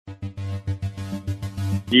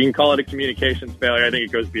You can call it a communications failure. I think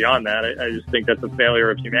it goes beyond that. I just think that's a failure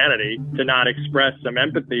of humanity to not express some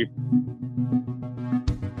empathy.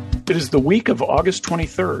 It is the week of August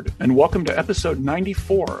 23rd, and welcome to episode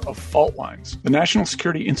 94 of Fault Lines, the National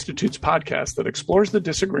Security Institute's podcast that explores the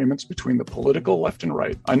disagreements between the political left and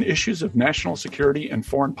right on issues of national security and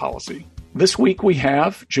foreign policy. This week we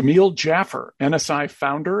have Jamil Jaffer, NSI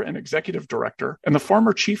founder and executive director, and the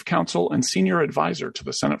former chief counsel and senior advisor to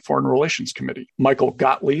the Senate Foreign Relations Committee. Michael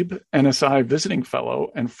Gottlieb, NSI visiting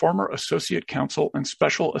fellow and former associate counsel and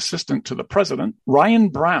special assistant to the president. Ryan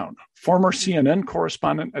Brown, former CNN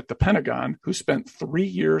correspondent at the Pentagon, who spent 3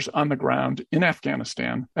 years on the ground in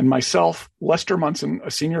Afghanistan. And myself, Lester Munson,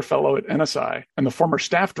 a senior fellow at NSI and the former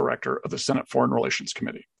staff director of the Senate Foreign Relations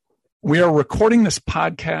Committee. We are recording this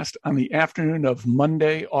podcast on the afternoon of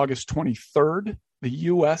Monday, August 23rd. The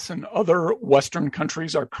U.S. and other Western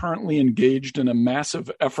countries are currently engaged in a massive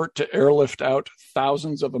effort to airlift out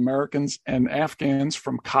thousands of Americans and Afghans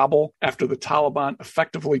from Kabul after the Taliban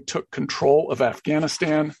effectively took control of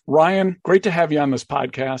Afghanistan. Ryan, great to have you on this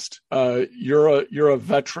podcast. You're a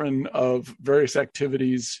veteran of various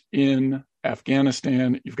activities in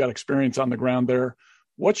Afghanistan. You've got experience on the ground there.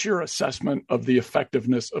 What's your assessment of the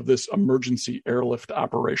effectiveness of this emergency airlift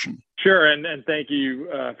operation? Sure, and thank you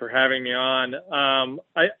for having me on.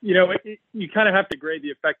 You kind of have to grade the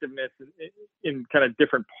effectiveness in kind of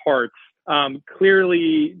different parts.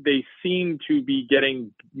 Clearly, they seem to be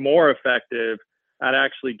getting more effective at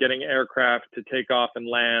actually getting aircraft to take off and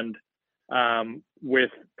land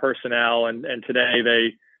with personnel. And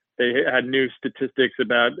today they had new statistics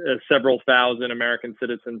about several thousand American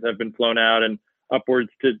citizens have been flown out, and upwards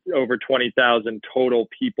to over 20,000 total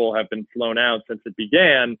people have been flown out since it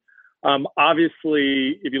began.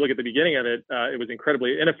 Obviously, if you look at the beginning of it, it was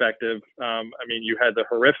incredibly ineffective. You had the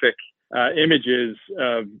horrific images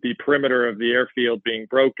of the perimeter of the airfield being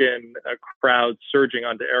broken, a crowd surging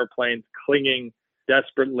onto airplanes, clinging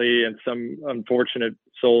desperately, and some unfortunate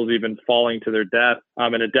souls even falling to their death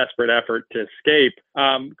in a desperate effort to escape.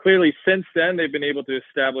 Clearly, since then, they've been able to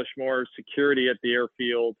establish more security at the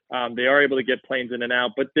airfield. They are able to get planes in and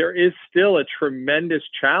out, but there is still a tremendous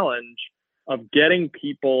challenge of getting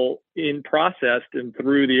people in processed and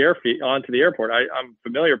through the airfield onto the airport. I'm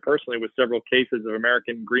familiar personally with several cases of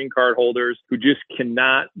American green card holders who just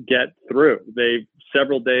cannot get through.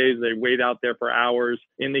 Several days, they wait out there for hours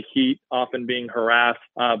in the heat, often being harassed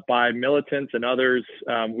by militants and others.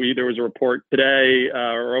 There was a report today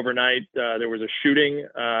or overnight, there was a shooting.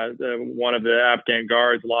 One of the Afghan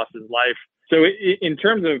guards lost his life. So in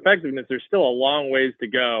terms of effectiveness, there's still a long ways to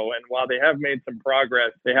go. And while they have made some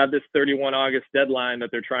progress, they have this 31 August deadline that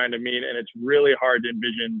they're trying to meet. And it's really hard to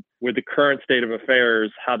envision with the current state of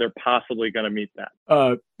affairs how they're possibly going to meet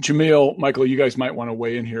that. Jamil, Michael, you guys might want to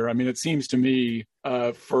weigh in here. I mean, it seems to me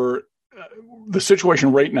for the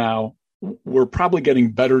situation right now, we're probably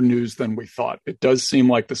getting better news than we thought. It does seem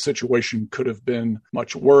like the situation could have been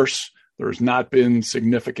much worse. There's not been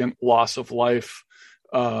significant loss of life.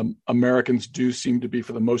 Americans do seem to be,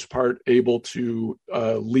 for the most part, able to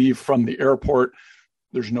leave from the airport.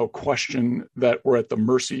 There's no question that we're at the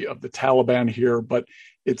mercy of the Taliban here, but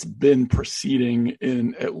it's been proceeding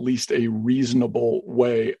in at least a reasonable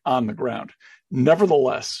way on the ground.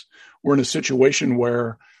 Nevertheless, we're in a situation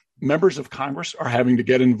where members of Congress are having to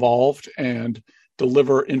get involved and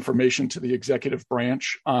deliver information to the executive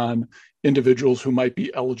branch on individuals who might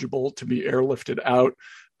be eligible to be airlifted out.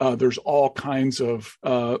 There's all kinds of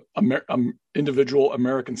individual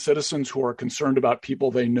American citizens who are concerned about people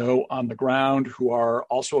they know on the ground who are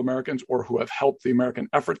also Americans or who have helped the American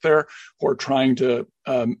effort there, who are trying to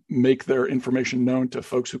make their information known to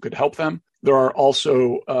folks who could help them. There are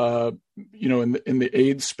also, in the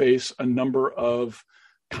aid space, a number of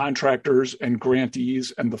contractors and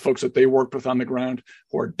grantees and the folks that they worked with on the ground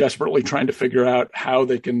who are desperately trying to figure out how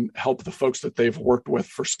they can help the folks that they've worked with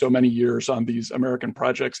for so many years on these American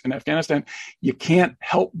projects in Afghanistan. You can't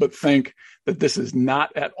help but think that this is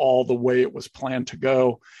not at all the way it was planned to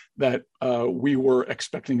go, that we were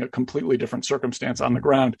expecting a completely different circumstance on the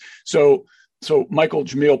ground. So Michael,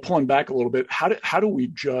 Jamil, pulling back a little bit, how do we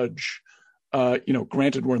judge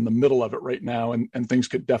granted we're in the middle of it right now and things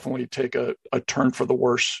could definitely take a turn for the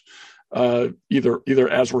worse, either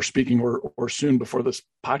as we're speaking or soon before this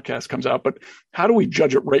podcast comes out. But how do we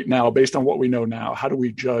judge it right now based on what we know now? How do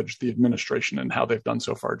we judge the administration and how they've done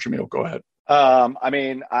so far? Jamil, go ahead.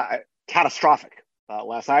 Catastrophic.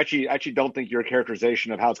 Les, I actually don't think your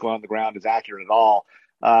characterization of how it's going on the ground is accurate at all.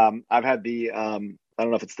 I've had I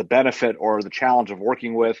don't know if it's the benefit or the challenge of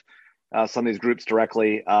working with some of these groups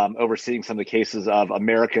directly, overseeing some of the cases of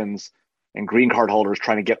Americans and green card holders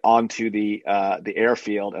trying to get onto the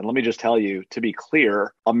airfield. And let me just tell you, to be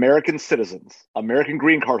clear, American citizens, American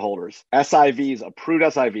green card holders, SIVs, approved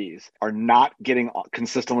SIVs, are not getting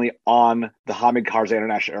consistently on the Hamid Karzai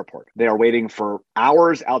International Airport. They are waiting for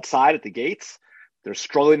hours outside at the gates. They're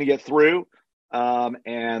struggling to get through,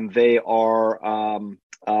 and they are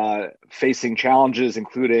facing challenges,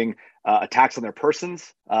 including attacks on their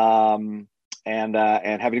persons, and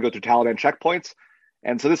having to go through Taliban checkpoints.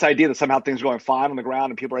 And so this idea that somehow things are going fine on the ground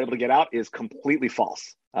and people are able to get out is completely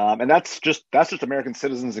false. And that's just American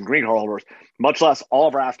citizens and green card holders, much less all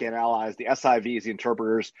of our Afghan allies, the SIVs, the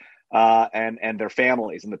interpreters, and their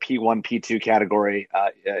families in the P1, P2 category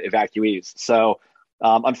evacuees. So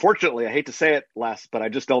unfortunately, I hate to say it, Les, but I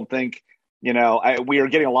just don't think, we are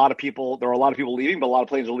getting a lot of people. There are a lot of people leaving, but a lot of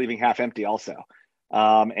planes are leaving half empty also.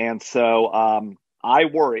 And so I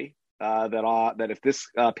worry that if this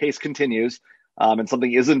pace continues, and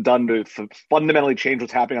something isn't done to fundamentally change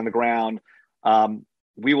what's happening on the ground,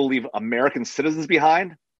 we will leave American citizens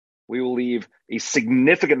behind. We will leave a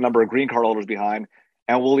significant number of green card holders behind,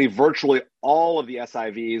 and we'll leave virtually all of the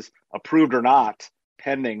SIVs, approved or not,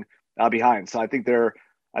 pending, behind. So I think the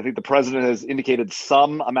president has indicated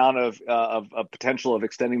some amount of potential of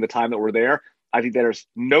extending the time that we're there. I think there's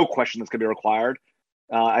no question that's going to be required.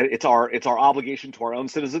 It's our obligation to our own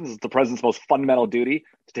citizens. It's the president's most fundamental duty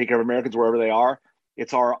to take care of Americans wherever they are.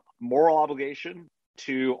 It's our moral obligation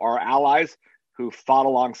to our allies who fought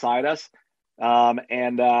alongside us.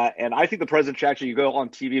 And I think the president should actually go on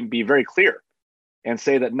TV and be very clear and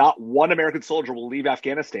say that not one American soldier will leave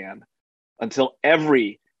Afghanistan until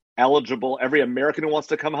every American who wants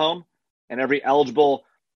to come home and every eligible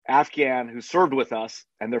Afghan who served with us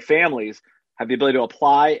and their families have the ability to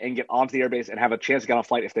apply and get onto the airbase and have a chance to get on a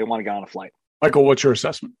flight if they want to get on a flight. Michael, what's your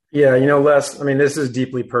assessment? Yeah, Les, this is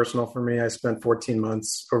deeply personal for me. I spent 14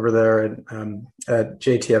 months over there at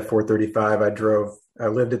JTF 435. I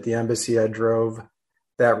lived at the embassy. I drove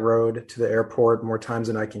that road to the airport more times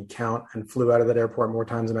than I can count and flew out of that airport more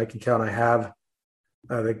times than I can count. I have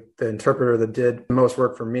the interpreter that did the most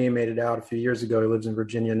work for me made it out a few years ago. He lives in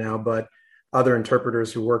Virginia now, but other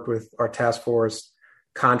interpreters who worked with our task force,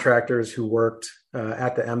 contractors who worked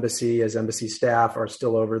at the embassy as embassy staff are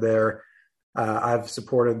still over there. I've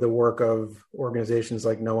supported the work of organizations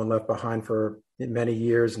like No One Left Behind for many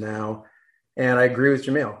years now. And I agree with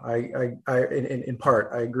Jamil. In part,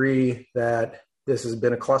 I agree that this has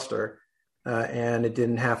been a cluster and it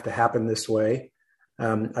didn't have to happen this way.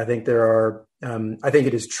 I think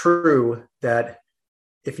it is true that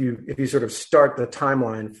if you sort of start the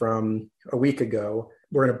timeline from a week ago,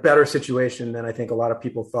 we're in a better situation than I think a lot of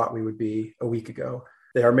people thought we would be a week ago.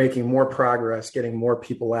 They are making more progress, getting more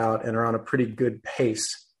people out, and are on a pretty good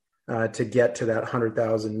pace to get to that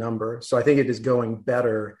 100,000 number. So I think it is going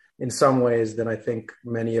better in some ways than I think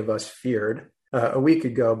many of us feared a week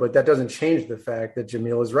ago. But that doesn't change the fact that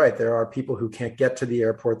Jamil is right. There are people who can't get to the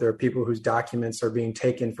airport. There are people whose documents are being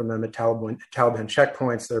taken from them at Taliban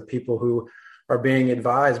checkpoints. There are people who are being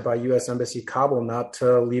advised by U.S. Embassy Kabul not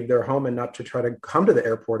to leave their home and not to try to come to the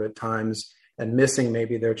airport at times, and missing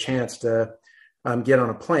maybe their chance to get on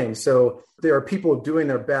a plane. So there are people doing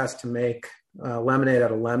their best to make lemonade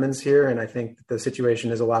out of lemons here. And I think the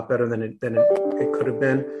situation is a lot better than it could have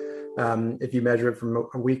been if you measure it from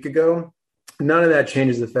a week ago. None of that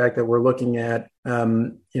changes the fact that we're looking at,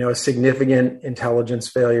 a significant intelligence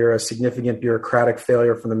failure, a significant bureaucratic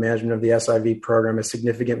failure from the management of the SIV program, a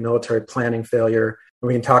significant military planning failure. And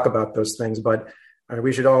we can talk about those things, but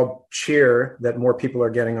we should all cheer that more people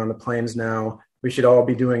are getting on the planes now. We should all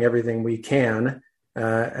be doing everything we can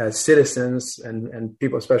as citizens and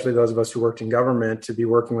people, especially those of us who worked in government, to be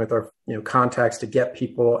working with our contacts to get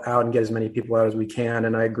people out and get as many people out as we can.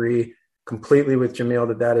 And I agree completely with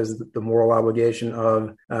Jamil that is the moral obligation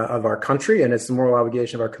of our country, and it's the moral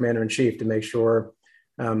obligation of our commander in chief to make sure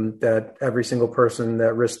that every single person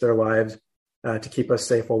that risked their lives to keep us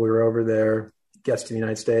safe while we were over there gets to the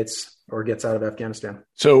United States or gets out of Afghanistan.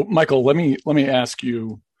 So, Michael, let me ask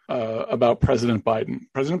you about President Biden.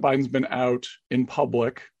 President Biden's been out in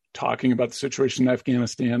public talking about the situation in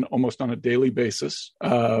Afghanistan almost on a daily basis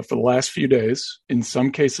for the last few days. In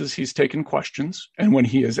some cases, he's taken questions. And when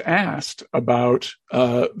he is asked about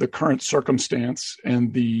the current circumstance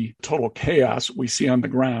and the total chaos we see on the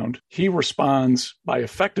ground, he responds by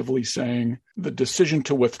effectively saying the decision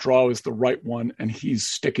to withdraw is the right one, and he's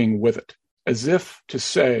sticking with it, as if to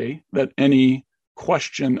say that any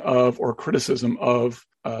question of or criticism of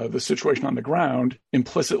the situation on the ground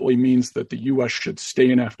implicitly means that the U.S. should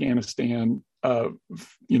stay in Afghanistan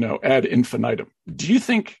ad infinitum. Do you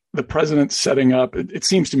think the president's setting up? It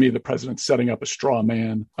seems to me the president's setting up a straw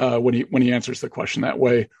man when he answers the question that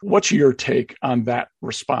way. What's your take on that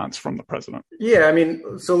response from the president? Yeah, I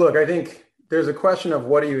mean, so look, I think there's a question of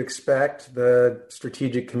what do you expect the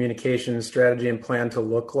strategic communications strategy and plan to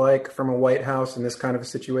look like from a White House in this kind of a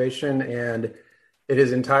situation, and it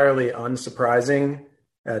is entirely unsurprising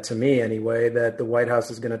to me anyway that the White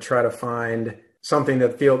House is going to try to find something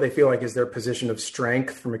that they feel like is their position of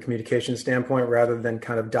strength from a communication standpoint rather than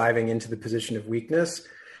kind of diving into the position of weakness.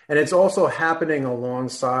 And it's also happening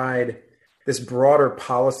alongside this broader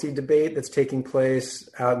policy debate that's taking place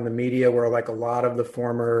out in the media where like a lot of the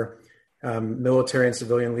former military and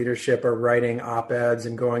civilian leadership are writing op-eds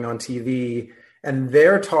and going on TV, and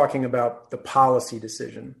they're talking about the policy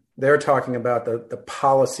decision. They're talking about the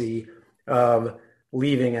policy of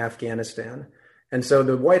leaving Afghanistan. And so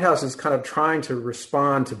the White House is kind of trying to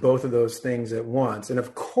respond to both of those things at once. And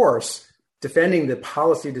of course, defending the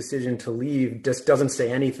policy decision to leave just doesn't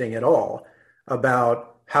say anything at all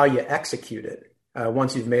about how you execute it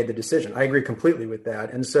once you've made the decision. I agree completely with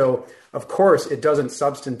that. And so, of course, it doesn't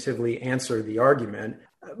substantively answer the argument.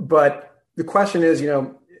 But the question is,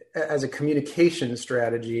 as a communication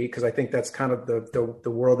strategy, because I think that's kind of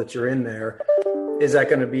the world that you're in there, is that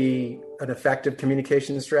going to be an effective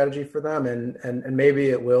communication strategy for them? And maybe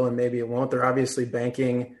it will, and maybe it won't. They're obviously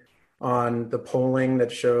banking on the polling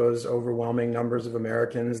that shows overwhelming numbers of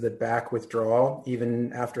Americans that back withdrawal,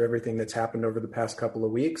 even after everything that's happened over the past couple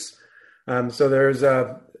of weeks. So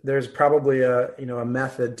there's probably a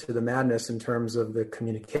method to the madness in terms of the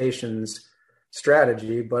communications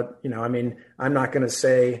strategy. But I'm not going to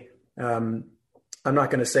say that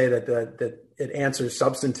it answers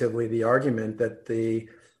substantively the argument that the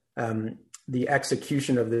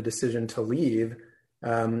execution of the decision to leave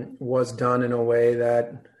was done in a way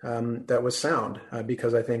that was sound,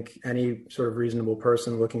 because I think any sort of reasonable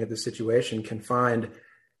person looking at the situation can find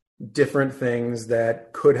different things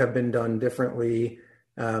that could have been done differently.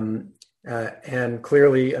 And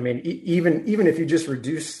clearly, even if you just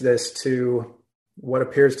reduce this to what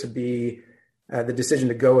appears to be the decision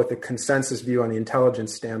to go with the consensus view on the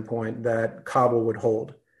intelligence standpoint that Kabul would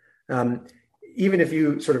hold. Even if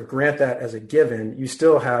you sort of grant that as a given, you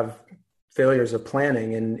still have failures of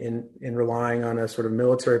planning in relying on a sort of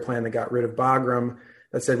military plan that got rid of Bagram,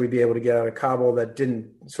 that said we'd be able to get out of Kabul, that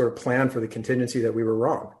didn't sort of plan for the contingency that we were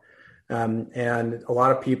wrong. And a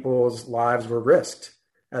lot of people's lives were risked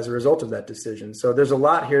as a result of that decision. So there's a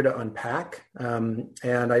lot here to unpack. And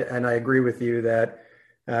I agree with you that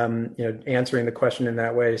answering the question in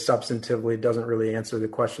that way substantively doesn't really answer the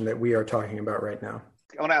question that we are talking about right now.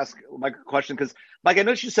 I want to ask Mike a question because, Mike, I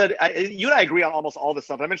know you said you and I agree on almost all this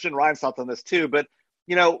stuff. I mentioned Ryan's thoughts on this too, but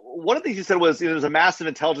one of the things you said was there's a massive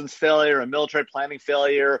intelligence failure, a military planning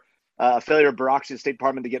failure, a failure of bureaucracy, the State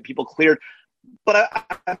Department to get people cleared. But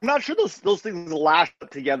I'm not sure those things lash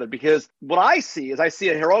up together, because what I see is a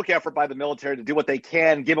heroic effort by the military to do what they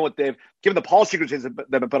can, given the policy constraints that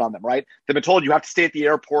have been put on them, right? They've been told you have to stay at the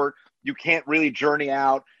airport. You can't really journey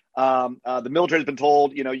out. The military has been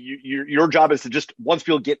told, your job is to just, once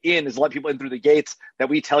people get in, is let people in through the gates that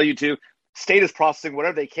we tell you to. State is processing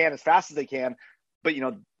whatever they can as fast as they can. But,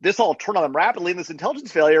 this all turned on them rapidly in this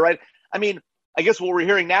intelligence failure, right? I guess what we're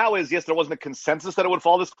hearing now is, yes, there wasn't a consensus that it would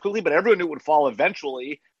fall this quickly, but everyone knew it would fall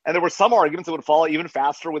eventually. And there were some arguments that would fall even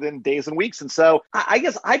faster within days and weeks. And so I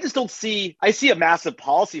guess I just don't see – I see a massive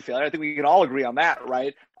policy failure. I think we can all agree on that,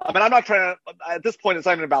 right? I'm not trying to – at this point, it's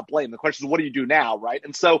not even about blame. The question is, what do you do now, right?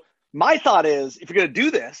 And so my thought is, if you're going to do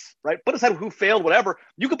this, right, put aside who failed, whatever,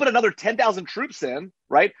 you could put another 10,000 troops in,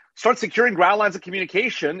 right, start securing ground lines of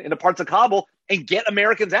communication into parts of Kabul and get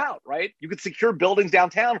Americans out, right? You could secure buildings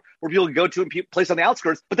downtown where people can go to and place on the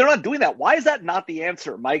outskirts, but they're not doing that. Why is that not the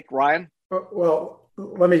answer, Mike, Ryan? Well,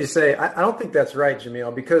 let me just say, I don't think that's right,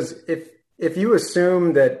 Jamil, because if you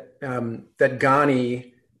assume that that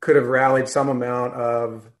Ghani could have rallied some amount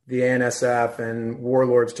of the ANSF and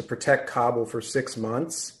warlords to protect Kabul for 6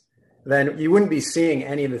 months, then you wouldn't be seeing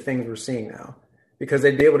any of the things we're seeing now, because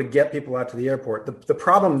they'd be able to get people out to the airport. The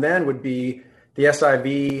problem then would be the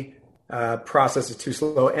SIV process is too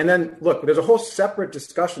slow. And then, look, there's a whole separate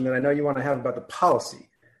discussion that I know you want to have about the policy.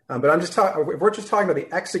 But if we're just talking about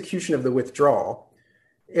the execution of the withdrawal,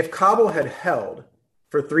 if Kabul had held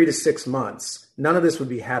for 3 to 6 months, none of this would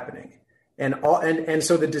be happening. And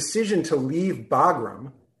so the decision to leave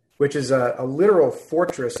Bagram, which is a literal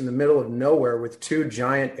fortress in the middle of nowhere with 2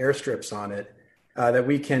 giant airstrips on it that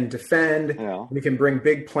we can defend, we can bring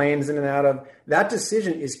big planes in and out of, that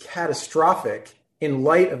decision is catastrophic in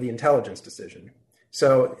light of the intelligence decision.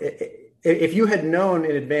 So if you had known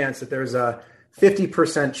in advance that there's a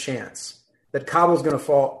 50% chance that Kabul's going to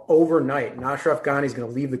fall overnight, and Ashraf Ghani is going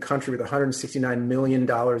to leave the country with $169 million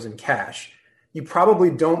in cash, you probably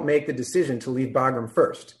don't make the decision to leave Bagram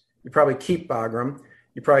first. You probably keep Bagram.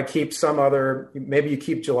 You probably keep some other, maybe you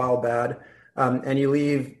keep Jalalabad, and you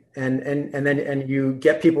leave and you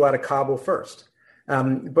get people out of Kabul first.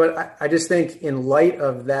 But I just think in light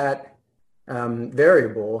of that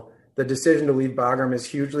variable, the decision to leave Bagram is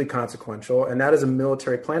hugely consequential, and that is a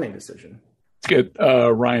military planning decision. Let's get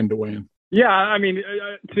Ryan to weigh in. Yeah, I mean,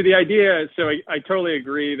 to the idea, so I totally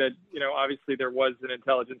agree that, obviously there was an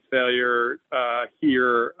intelligence failure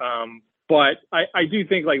here. But I do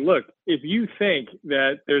think, look, if you think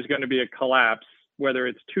that there's going to be a collapse, whether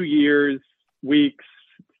it's 2 years, weeks,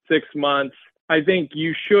 6 months, I think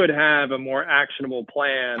you should have a more actionable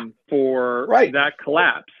plan for that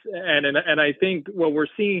collapse. And I think what we're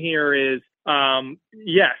seeing here is,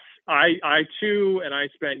 yes, I too, and I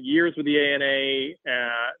spent years with the ANA,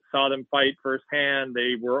 saw them fight firsthand.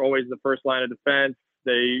 They were always the first line of defense.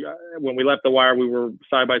 When we left the wire, we were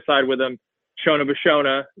side by side with them, Shona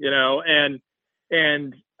B'Shona,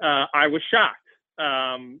 and I was shocked.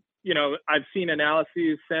 I've seen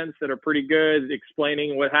analyses since that are pretty good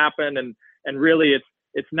explaining what happened. And really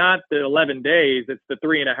it's not the 11 days, it's the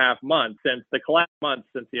 3.5 months since the collapse months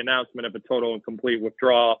since the announcement of a total and complete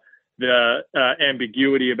withdrawal, the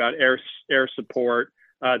ambiguity about air support,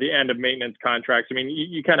 the end of maintenance contracts. I mean,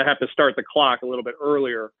 you kind of have to start the clock a little bit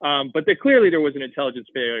earlier. But clearly there was an intelligence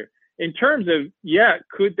failure. In terms of,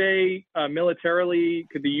 could they militarily,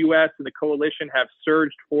 could the U.S. and the coalition have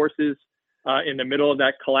surged forces in the middle of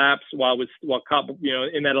that collapse while Kabul,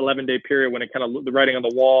 in that 11-day period when it kind of the writing on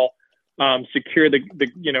the wall, secure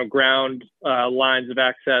the ground lines of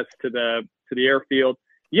access to the airfield?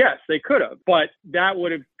 Yes, they could have, but that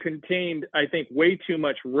would have contained, I think, way too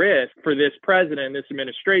much risk for this president and this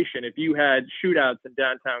administration. If you had shootouts in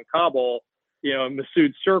downtown Kabul,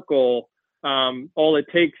 Massoud Circle, all it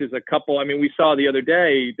takes is a couple. I mean, we saw the other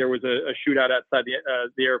day there was a shootout outside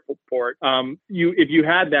the airport. If you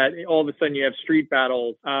had that, all of a sudden you have street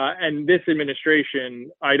battles. And this administration,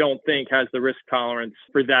 I don't think, has the risk tolerance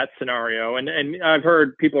for that scenario. And I've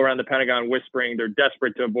heard people around the Pentagon whispering they're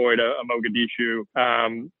desperate to avoid a Mogadishu,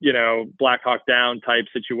 Black Hawk Down type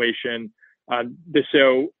situation.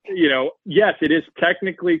 So, yes, it is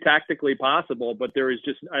technically, tactically possible, but there is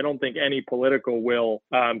just, I don't think, any political will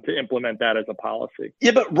to implement that as a policy.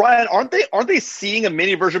 Yeah, but Ryan, aren't they seeing a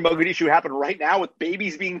mini version of Mogadishu happen right now with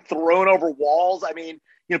babies being thrown over walls? I mean,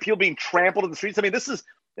 people being trampled in the streets. I mean, this is,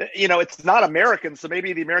 it's not American, so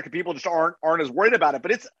maybe the American people just aren't as worried about it.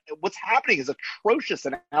 But what's happening is atrocious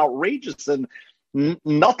and outrageous and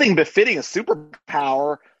nothing befitting a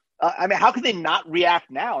superpower. How can they not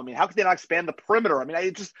react now? I mean, how can they not expand the perimeter? I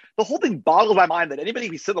mean, the whole thing boggles my mind that anybody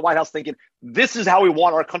can sit in the White House thinking, this is how we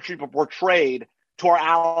want our country portrayed to our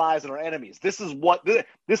allies and our enemies. This is what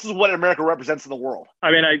America represents in the world.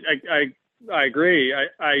 I mean, I agree.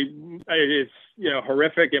 It is,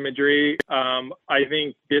 horrific imagery. I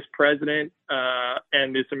think this president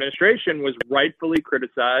and this administration was rightfully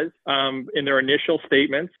criticized in their initial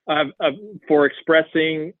statements for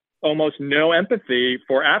expressing almost no empathy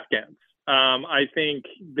for Afghans. I think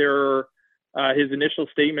his initial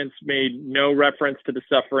statements made no reference to the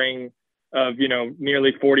suffering of,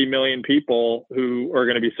 nearly 40 million people who are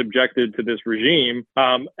going to be subjected to this regime.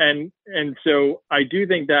 And so I do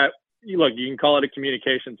think that, look, you can call it a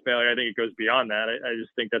communications failure. I think it goes beyond that. I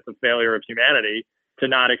just think that's a failure of humanity to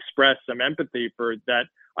not express some empathy for that.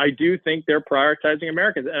 I do think they're prioritizing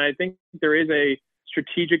Americans. And I think there is a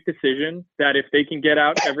strategic decision that if they can get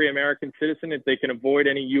out every American citizen, if they can avoid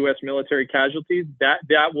any U.S. military casualties,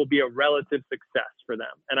 that will be a relative success for them.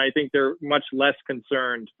 And I think they're much less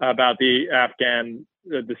concerned about the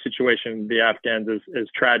situation of the Afghans, as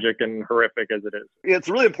tragic and horrific as it is. Yeah, it's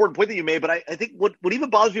a really important point that you made, but I think what even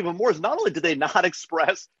bothers me even more is not only did they not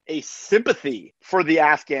express a sympathy for the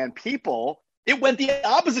Afghan people, it went the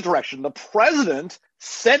opposite direction. The president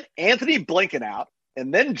sent Anthony Blinken out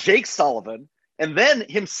and then Jake Sullivan and then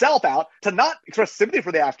himself out to not express sympathy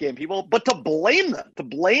for the Afghan people, but to blame them, to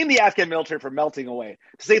blame the Afghan military for melting away,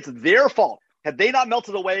 to say it's their fault. Had they not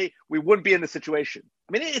melted away, we wouldn't be in this situation.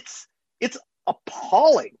 I mean, it's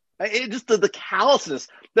appalling. Just the callousness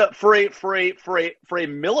that for a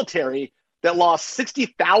military that lost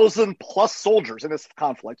 60,000 plus soldiers in this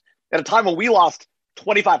conflict at a time when we lost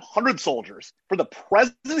 2,500 soldiers, for the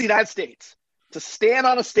president of the United States to stand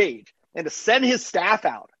on a stage and to send his staff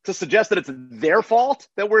out to suggest that it's their fault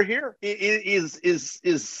that we're here is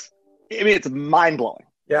it's mind blowing.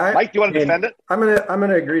 Yeah, Mike, do you want to defend it? I'm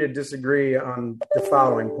gonna agree to disagree on the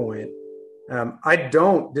following point. I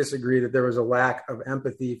don't disagree that there was a lack of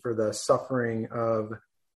empathy for the suffering of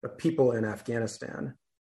the people in Afghanistan.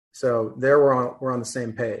 So there we're on the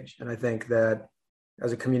same page. And I think that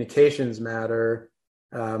as a communications matter,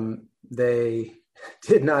 they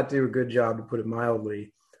did not do a good job, to put it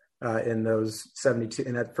mildly, in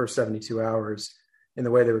that first 72 hours in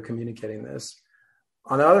the way they were communicating this.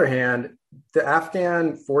 On the other hand, the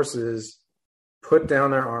Afghan forces put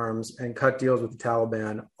down their arms and cut deals with the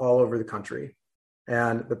Taliban all over the country.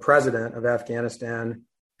 And the president of Afghanistan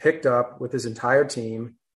picked up with his entire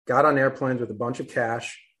team, got on airplanes with a bunch of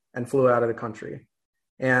cash, and flew out of the country.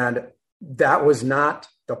 And that was not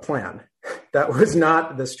the plan. That was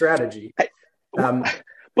not the strategy. Put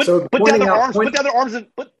down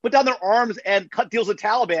their arms and cut deals with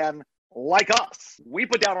Taliban like us. We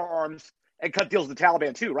put down our arms and cut deals with the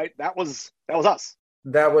Taliban too, right? That was us.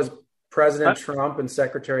 That was President Trump and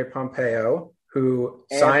Secretary Pompeo who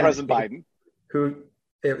signed President Biden.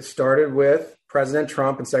 It started with President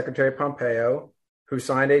Trump and Secretary Pompeo, who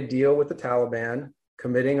signed a deal with the Taliban,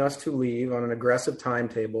 committing us to leave on an aggressive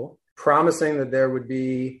timetable, promising that there would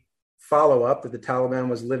be follow-up, that the Taliban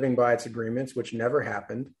was living by its agreements, which never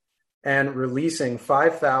happened, and releasing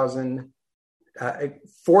 5,000,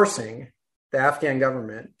 forcing the Afghan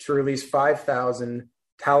government to release 5,000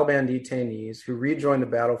 Taliban detainees who rejoined the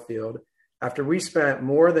battlefield after we spent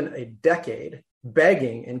more than a decade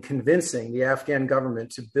begging and convincing the Afghan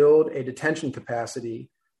government to build a detention capacity,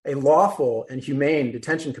 a lawful and humane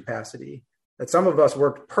detention capacity that some of us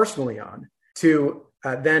worked personally on, to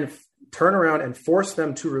then turn around and force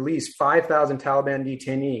them to release 5,000 Taliban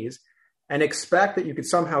detainees and expect that you could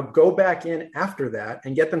somehow go back in after that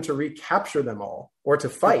and get them to recapture them all or to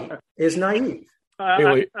fight is naive.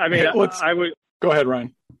 I would go ahead,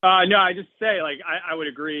 Ryan. No, I just say, I would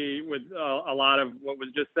agree with a lot of what was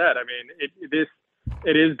just said. I mean,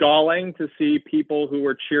 it is galling to see people who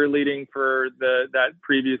were cheerleading for that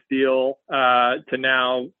previous deal to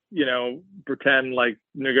now, pretend like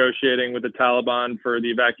negotiating with the Taliban for the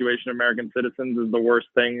evacuation of American citizens is the worst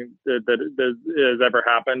thing that has ever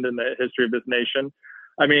happened in the history of this nation.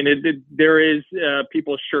 I mean, there is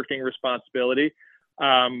people shirking responsibility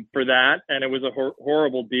for that, and it was a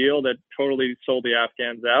horrible deal that totally sold the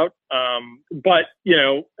Afghans out. But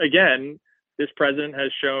again, this president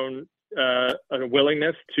has shown a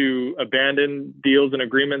willingness to abandon deals and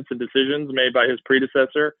agreements and decisions made by his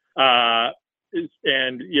predecessor.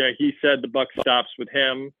 And he said the buck stops with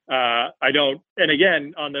him. And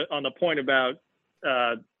again, on the point about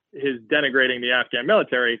his denigrating the Afghan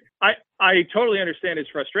military, I totally understand his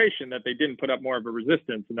frustration that they didn't put up more of a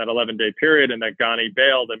resistance in that 11-day period and that Ghani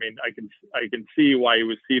bailed. I mean, I can see why he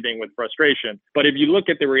was seething with frustration. But if you look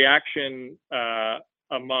at the reaction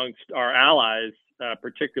amongst our allies,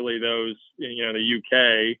 particularly those in the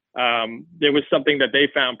UK, there was something that they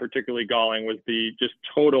found particularly galling, was the just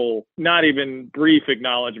total, not even brief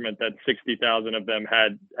acknowledgement that 60,000 of them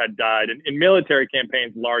had died in military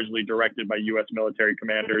campaigns largely directed by U.S. military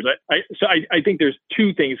commanders. So I think there's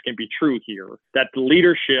two things can be true here: that the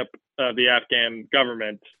leadership of the Afghan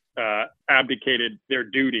government abdicated their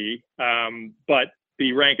duty, but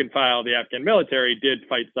the rank and file of the Afghan military did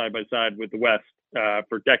fight side by side with the West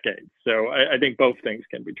for decades. So I think both things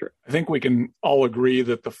can be true. I think we can all agree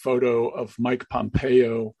that the photo of Mike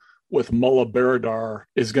Pompeo with Mullah Baradar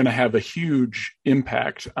is going to have a huge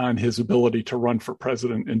impact on his ability to run for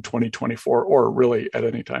president in 2024, or really at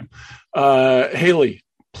any time. Haley,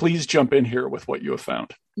 please jump in here with what you have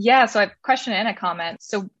found. Yeah, so I have a question and a comment.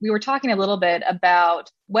 So we were talking a little bit about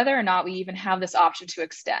whether or not we even have this option to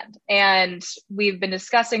extend. And we've been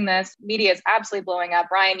discussing this. Media is absolutely blowing up.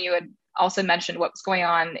 Ryan, you had also mentioned what's going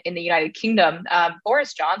on in the United Kingdom.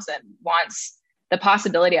 Boris Johnson wants the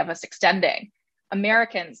possibility of us extending.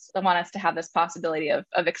 Americans want us to have this possibility of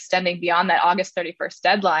extending beyond that August 31st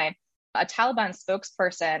deadline. A Taliban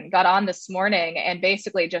spokesperson got on this morning and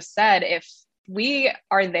basically just said, if we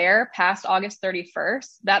are there past August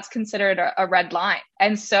 31st, that's considered a red line.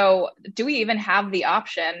 And so do we even have the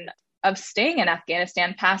option of staying in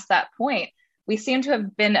Afghanistan past that point? We seem to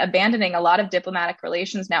have been abandoning a lot of diplomatic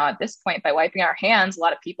relations now at this point by wiping our hands. A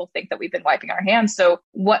lot of people think that we've been wiping our hands. So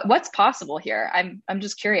what's possible here? I'm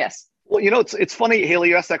just curious. Well, it's funny, Haley,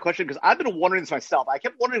 you asked that question because I've been wondering this myself. I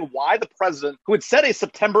kept wondering why the president, who had set a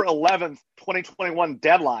September 11th, 2021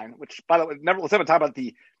 deadline, which, by the way, let's never talk about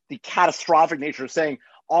the catastrophic nature of saying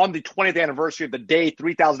on the 20th anniversary of the day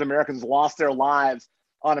 3,000 Americans lost their lives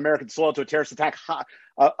on American soil to a terrorist attack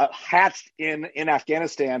hatched in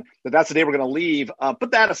Afghanistan, that's the day we're going to leave.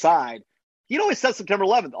 Put that aside. He'd always said September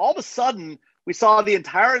 11th. All of a sudden, We saw the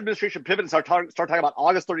entire administration pivot and start talking about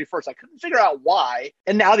August 31st. I couldn't figure out why.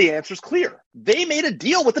 And now the answer is clear. They made a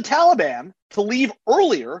deal with the Taliban to leave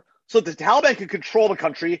earlier so that the Taliban could control the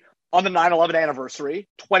country on the 9/11 anniversary,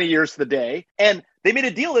 20 years to the day. And they made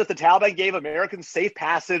a deal that if the Taliban gave Americans safe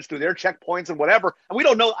passage through their checkpoints and whatever, and I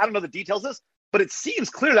don't know the details of this, but it seems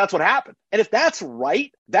clear that's what happened. And if that's right,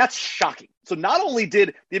 that's shocking. So not only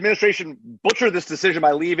did the administration butcher this decision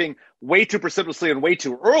by leaving way too precipitously and way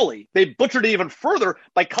too early, they butchered it even further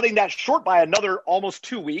by cutting that short by another almost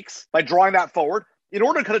 2 weeks, by drawing that forward, in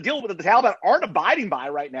order to kind of deal with what the Taliban aren't abiding by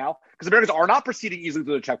right now, because Americans are not proceeding easily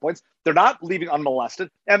through the checkpoints. They're not leaving unmolested.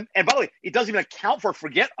 And by the way, it doesn't even account for,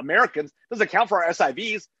 forget Americans, it doesn't account for our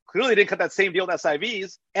SIVs. Clearly, they didn't cut that same deal with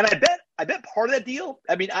SIVs. And I bet part of that deal,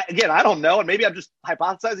 I mean, I don't know, and maybe I'm just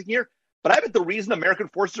hypothesizing here, but I bet the reason American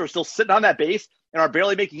forces are still sitting on that base and are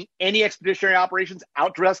barely making any expeditionary operations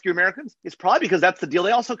out to rescue Americans is probably because that's the deal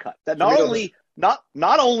they also cut. That not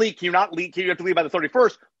only can you have to leave by the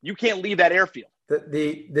 31st, you can't leave that airfield.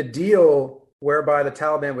 The deal whereby the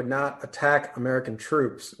Taliban would not attack American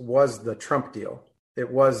troops was the Trump deal.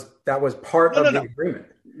 That was part of the agreement.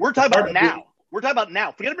 We're talking about now. We're talking about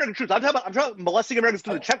now. Forget American troops. I'm talking about molesting Americans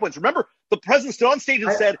through the checkpoints. Remember, the president stood on stage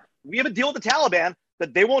and said, we have a deal with the Taliban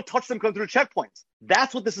that they won't touch them coming through checkpoints.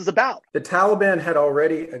 That's what this is about. The Taliban had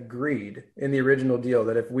already agreed in the original deal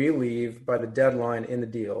that if we leave by the deadline in the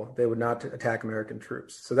deal, they would not attack American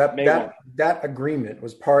troops. So that agreement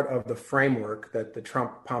was part of the framework that the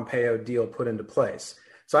Trump-Pompeo deal put into place.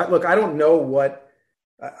 So I don't know what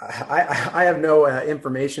I have no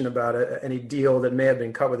information about any deal that may have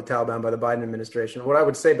been cut with the Taliban by the Biden administration. What I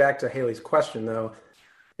would say back to Haley's question, though,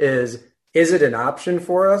 is it an option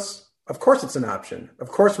for us? Of course it's an option. Of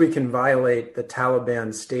course we can violate the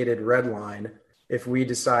Taliban's stated red line if we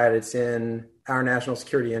decide it's in our national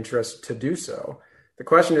security interest to do so. The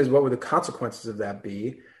question is, what would the consequences of that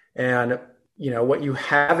be? And, what you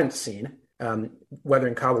haven't seen, whether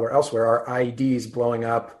in Kabul or elsewhere, are IEDs blowing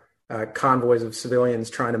up, convoys of civilians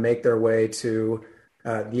trying to make their way to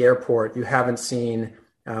the airport. You haven't seen,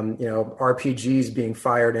 RPGs being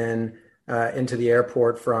fired into the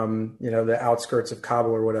airport from, the outskirts of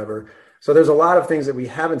Kabul or whatever. So there's a lot of things that we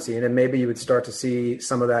haven't seen, and maybe you would start to see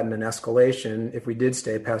some of that in an escalation if we did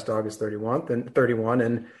stay past August 31.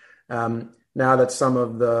 And now that some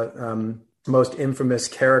of the most infamous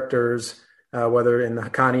characters, whether in the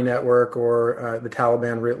Haqqani network or the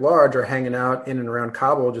Taliban writ large, are hanging out in and around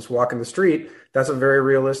Kabul, just walking the street, that's a very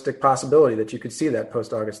realistic possibility that you could see that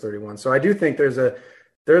post August 31. So I do think there's a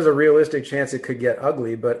realistic chance it could get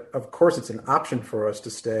ugly, but of course it's an option for us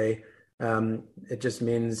to stay. It just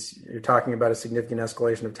means you're talking about a significant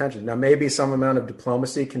escalation of tension. Now, maybe some amount of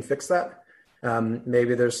diplomacy can fix that.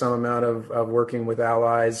 Maybe there's some amount of working with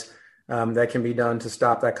allies that can be done to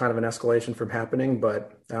stop that kind of an escalation from happening,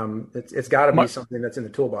 but it's got to be something that's in the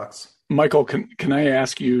toolbox. Michael, can I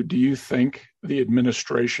ask you, do you think the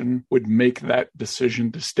administration would make that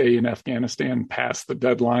decision to stay in Afghanistan past the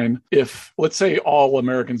deadline if, let's say, all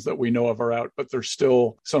Americans that we know of are out, but there's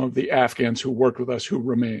still some of the Afghans who worked with us who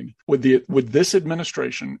remain? Would this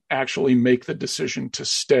administration actually make the decision to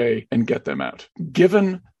stay and get them out,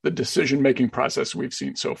 given the decision-making process we've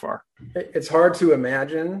seen so far? It's hard to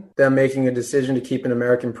imagine them making a decision to keep an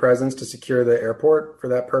American presence to secure the airport for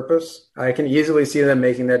that purpose. I can easily see them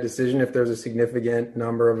making that decision if there's a significant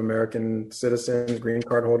number of American citizens, green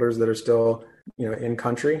card holders that are still, in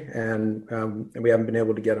country, and we haven't been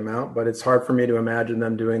able to get them out. But it's hard for me to imagine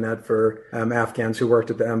them doing that for Afghans who worked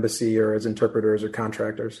at the embassy or as interpreters or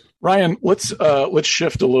contractors. Ryan, let's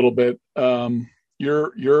shift a little bit. I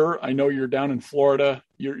know you're down in Florida.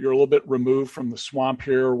 You're a little bit removed from the swamp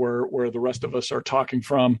here where the rest of us are talking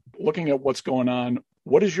from. Looking at what's going on,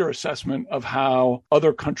 what is your assessment of how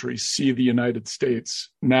other countries see the United States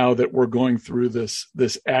now that we're going through this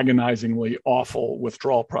agonizingly awful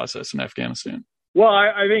withdrawal process in Afghanistan? Well,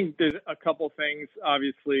 I think there's a couple things,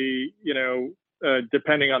 obviously,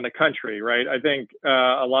 depending on the country, right? I think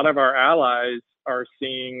a lot of our allies are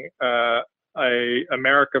seeing a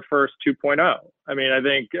America First 2.0. I mean, I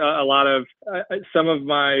think a lot of some of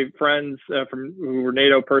my friends who were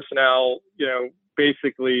NATO personnel,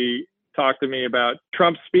 basically talked to me about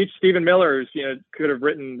Trump's speech. Stephen Miller's, could have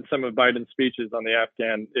written some of Biden's speeches on the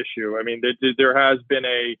Afghan issue. I mean, there has been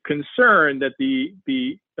a concern that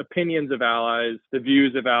the opinions of allies, the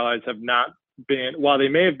views of allies have not been, while they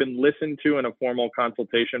may have been listened to in a formal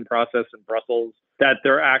consultation process in Brussels, that they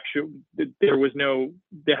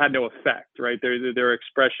had no effect, right? Their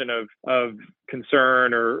expression of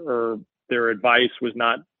concern or their advice was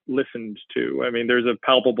not listened to. I mean, there's a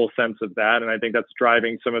palpable sense of that. And I think that's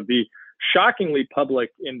driving some of the shockingly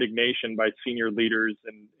public indignation by senior leaders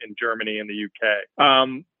in Germany and the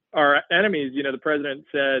UK. Our enemies, the president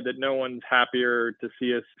said that no one's happier to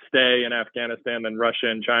see us stay in Afghanistan than Russia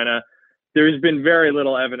and China. There's been very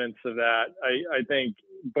little evidence of that. I think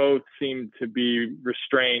both seem to be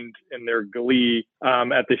restrained in their glee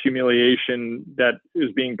at the humiliation that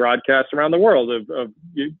is being broadcast around the world of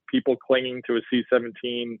people clinging to a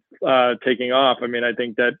C-17 taking off. I mean, I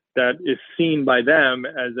think that is seen by them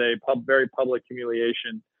as a very public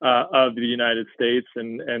humiliation of the United States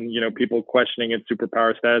and people questioning its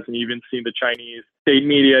superpower status. And you even see the Chinese state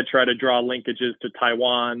media try to draw linkages to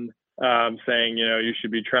Taiwan, saying, you should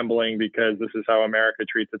be trembling because this is how America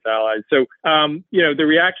treats its allies. So, the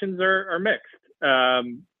reactions are mixed.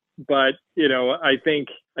 But, I think,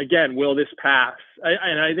 again, will this pass?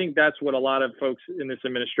 And I think that's what a lot of folks in this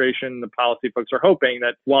administration, the policy folks, are hoping,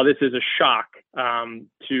 that while this is a shock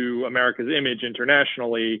to America's image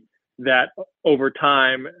internationally, that over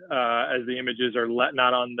time, as the images are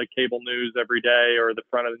not on the cable news every day or the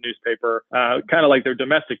front of the newspaper, kind of like their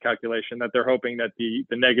domestic calculation, that they're hoping that the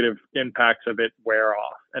negative impacts of it wear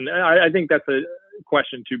off. And I think that's a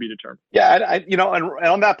question to be determined. Yeah, and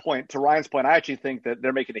on that point, to Ryan's point, I actually think that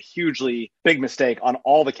they're making a hugely big mistake on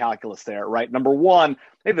all the calculus there, right? Number one,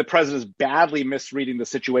 I think the president is badly misreading the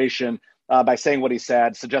situation by saying what he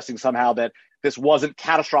said, suggesting somehow that this wasn't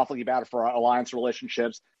catastrophically bad for our alliance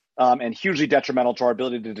relationships. And hugely detrimental to our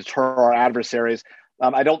ability to deter our adversaries.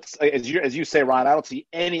 I don't, as you say, Ryan, I don't see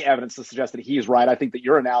any evidence to suggest that he's right. I think that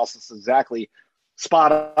your analysis is exactly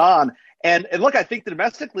spot on. And look, I think that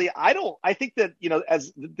domestically, I think that,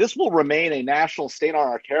 as this will remain a national stain on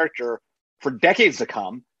our character for decades to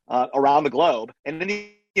come around the globe. And in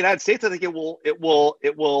the United States, I think it will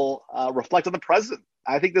reflect on the president.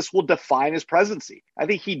 I think this will define his presidency. I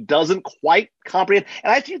think he doesn't quite comprehend.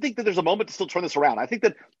 And I actually think that there's a moment to still turn this around. I think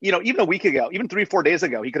that, even a week ago, even 3-4 days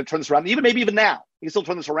ago, he could have turned this around. Maybe even now, he can still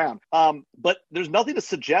turn this around. But there's nothing to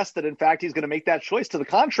suggest that, in fact, he's going to make that choice. To the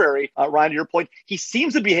contrary, Ryan, to your point, he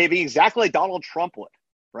seems to be behaving exactly like Donald Trump would,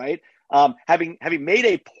 right? Having made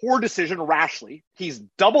a poor decision rashly, he's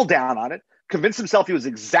doubled down on it, convinced himself he was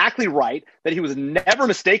exactly right, that he was never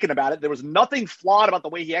mistaken about it. There was nothing flawed about the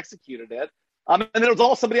way he executed it. And then it was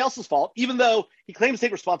all somebody else's fault, even though he claims to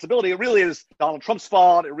take responsibility. It really is Donald Trump's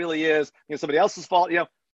fault. It really is somebody else's fault.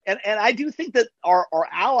 And I do think that our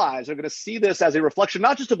allies are going to see this as a reflection,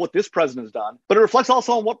 not just of what this president has done, but it reflects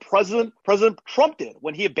also on what President Trump did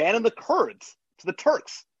when he abandoned the Kurds to the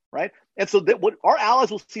Turks, right? And so that what our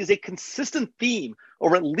allies will see is a consistent theme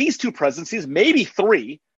over at least 2 presidencies, maybe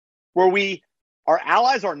 3, where our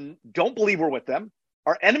allies don't believe we're with them.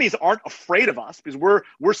 Our enemies aren't afraid of us because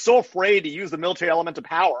we're so afraid to use the military element of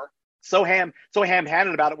power, so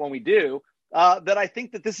ham-handed about it when we do, that I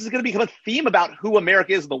think that this is going to become a theme about who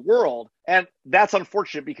America is in the world. And that's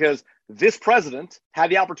unfortunate because this president had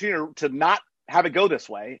the opportunity to not have it go this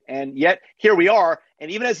way. And yet here we are. And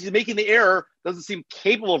even as he's making the error, doesn't seem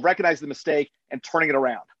capable of recognizing the mistake and turning it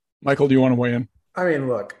around. Michael, do you want to weigh in? I mean,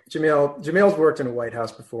 look, Jamil's worked in a White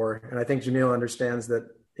House before. And I think Jamil understands that,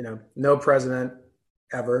 no president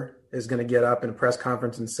ever is going to get up in a press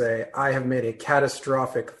conference and say, I have made a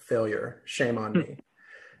catastrophic failure. Shame on me.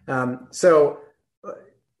 So,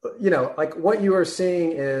 like what you are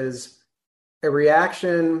seeing is a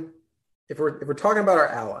reaction. If we're talking about our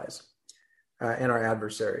allies and our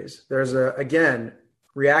adversaries, there's again,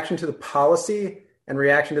 reaction to the policy and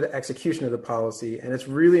reaction to the execution of the policy. And it's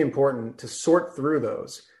really important to sort through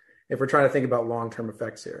those if we're trying to think about long-term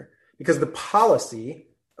effects here, because the policy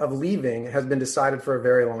of leaving has been decided for a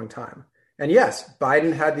very long time. And yes,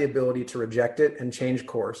 Biden had the ability to reject it and change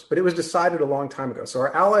course, but it was decided a long time ago. So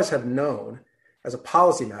our allies have known as a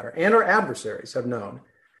policy matter, and our adversaries have known,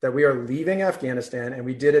 that we are leaving Afghanistan, and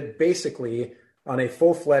we did it basically on a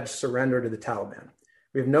full-fledged surrender to the Taliban.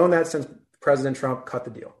 We've known that since President Trump cut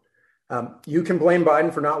the deal. You can blame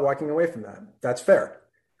Biden for not walking away from that. That's fair.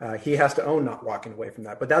 He has to own not walking away from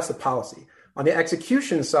that, but that's the policy. On the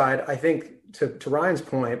execution side, I think, to Ryan's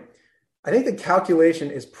point, I think the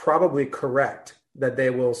calculation is probably correct that they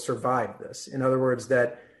will survive this. In other words,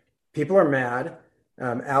 that people are mad,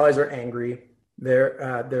 allies are angry,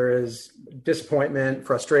 there is disappointment,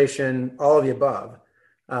 frustration, all of the above.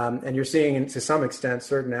 And you're seeing, to some extent,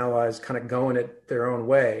 certain allies kind of going it their own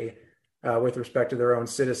way with respect to their own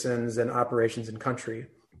citizens and operations in country.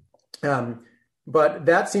 But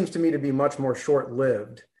that seems to me to be much more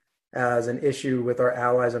short-lived as an issue with our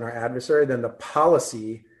allies and our adversary than the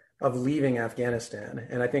policy of leaving Afghanistan.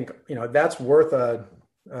 And I think, that's worth a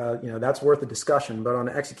discussion. But on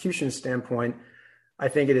an execution standpoint, I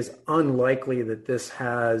think it is unlikely that this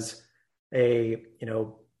has a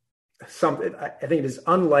something. I think it is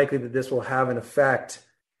unlikely that this will have an effect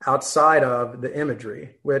outside of the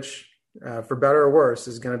imagery, which, for better or worse,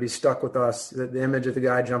 is going to be stuck with us. The image of the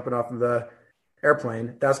guy jumping off of the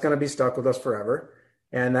airplane, that's going to be stuck with us forever,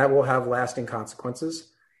 and that will have lasting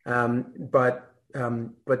consequences. But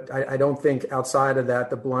I don't think outside of that,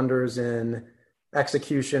 the blunders in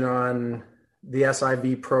execution on the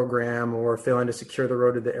SIV program or failing to secure the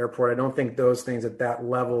road to the airport, I don't think those things at that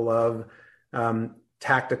level of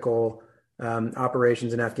tactical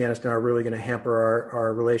operations in Afghanistan are really going to hamper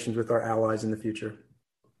our relations with our allies in the future.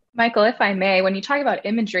 Michael, if I may, when you talk about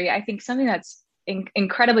imagery, I think something that's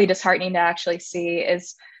incredibly disheartening to actually see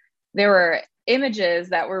is there were images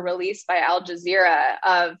that were released by Al Jazeera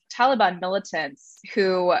of Taliban militants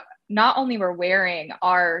who not only were wearing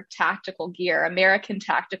our tactical gear, American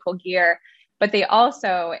tactical gear, but they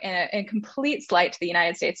also, in complete slight to the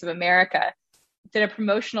United States of America, did a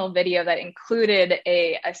promotional video that included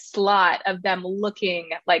a slot of them looking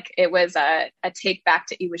like it was a take back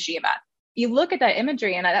to Iwo Jima. You look at that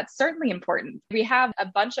imagery, and that's certainly important. We have a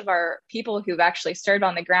bunch of our people who've actually served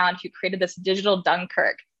on the ground who created this digital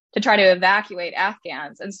Dunkirk to try to evacuate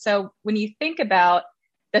Afghans. And so when you think about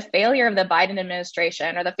the failure of the Biden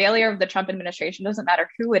administration or the failure of the Trump administration, doesn't matter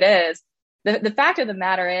who it is, the fact of the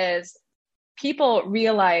matter is people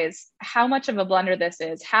realize how much of a blunder this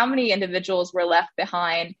is, how many individuals were left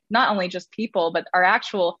behind, not only just people, but our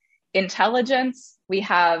actual intelligence. We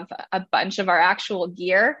have a bunch of our actual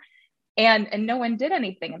gear. And no one did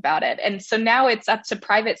anything about it. And so now it's up to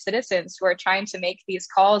private citizens who are trying to make these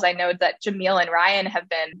calls. I know that Jamil and Ryan have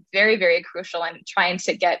been very, very crucial in trying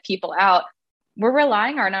to get people out. We're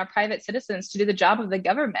relying on our private citizens to do the job of the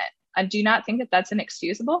government. I do not think that that's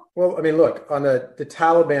inexcusable. Well, I mean, look, on the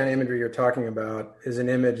Taliban imagery you're talking about is an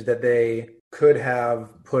image that they could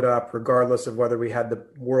have put up regardless of whether we had the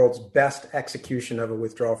world's best execution of a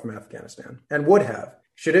withdrawal from Afghanistan, and would have.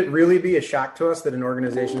 Should it really be a shock to us that an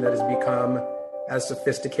organization that has become as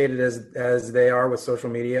sophisticated as they are with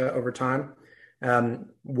social media over time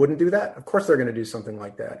wouldn't do that? Of course, they're going to do something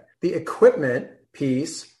like that. The equipment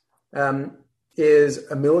piece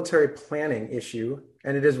is a military planning issue,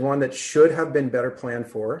 and it is one that should have been better planned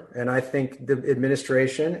for. And I think the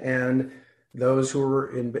administration and those who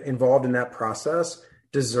were involved in that process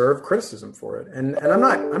deserve criticism for it. And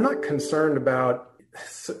I'm not concerned about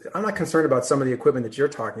some of the equipment that you're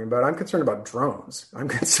talking about. I'm concerned about drones. I'm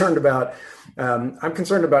concerned about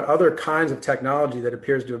other kinds of technology that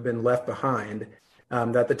appears to have been left behind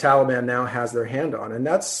that the Taliban now has their hand on, and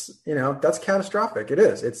that's catastrophic. It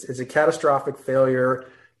is. It's a catastrophic failure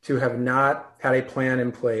to have not had a plan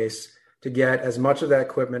in place to get as much of that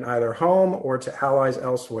equipment either home or to allies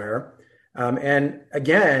elsewhere. And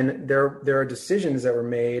again, there are decisions that were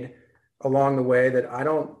made along the way that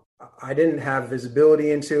I didn't have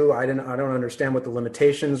visibility into. I don't understand what the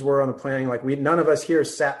limitations were on the planning. Like none of us here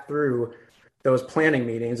sat through those planning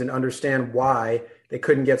meetings and understand why they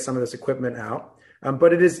couldn't get some of this equipment out.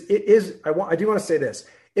 But I do want to say this.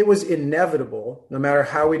 It was inevitable, no matter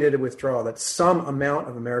how we did a withdrawal, that some amount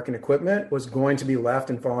of American equipment was going to be left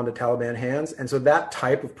and fall into Taliban hands. And so that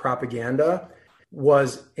type of propaganda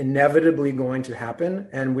was inevitably going to happen,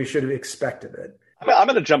 and we should have expected it. I'm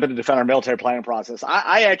going to jump in to defend our military planning process.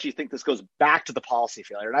 I actually think this goes back to the policy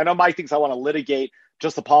failure. And I know Mike thinks I want to litigate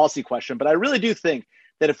just the policy question, but I really do think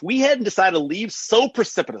that if we hadn't decided to leave so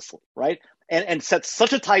precipitously, right, and set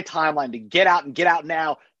such a tight timeline to get out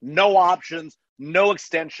now, no options, no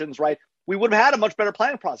extensions, right, we would have had a much better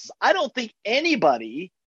planning process. I don't think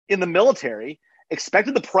anybody in the military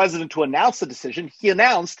expected the president to announce the decision he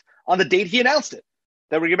announced on the date he announced it,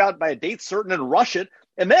 that we're going to give out by a date certain and rush it.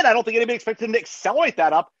 And then I don't think anybody expected him to accelerate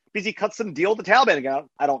that up because he cut some deal with the Taliban again.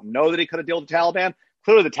 I don't know that he cut a deal with the Taliban.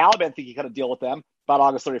 Clearly, the Taliban think he cut a deal with them about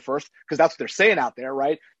August 31st because that's what they're saying out there,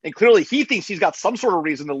 right? And clearly, he thinks he's got some sort of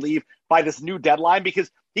reason to leave by this new deadline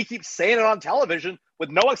because he keeps saying it on television with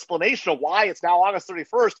no explanation of why it's now August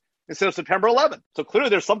 31st instead of September 11th. So clearly,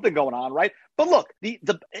 there's something going on, right? But look,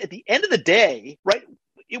 at the end of the day, right,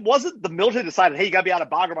 it wasn't the military decided, hey, you got to be out of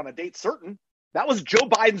Bagram on a date certain. That was Joe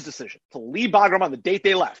Biden's decision to leave Bagram on the date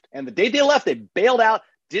they left. And the date they left, they bailed out,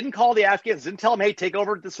 didn't call the Afghans, didn't tell them, hey, take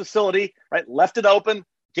over this facility, right? Left it open,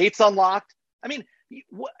 gates unlocked. I mean,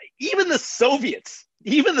 even the Soviets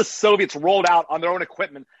rolled out on their own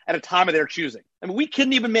equipment at a time of their choosing. I mean, we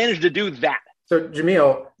couldn't even manage to do that. So,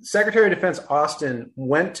 Jamil, Secretary of Defense Austin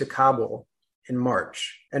went to Kabul in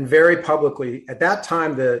March, and very publicly, at that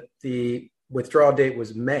time, the withdrawal date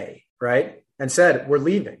was May, right? And said, we're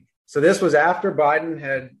leaving. So this was after Biden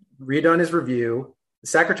had redone his review. The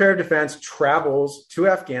Secretary of Defense travels to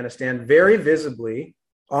Afghanistan very visibly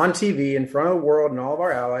on TV in front of the world and all of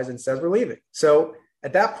our allies and says we're leaving. So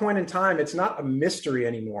at that point in time, it's not a mystery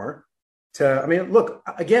anymore. Look,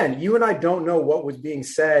 again, you and I don't know what was being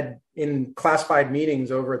said in classified meetings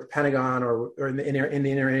over at the Pentagon or in the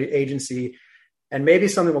interagency, and maybe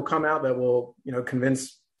something will come out that will,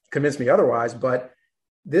 convince me otherwise. But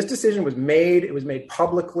this decision was made. It was made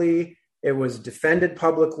publicly. It was defended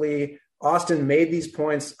publicly. Austin made these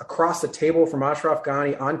points across the table from Ashraf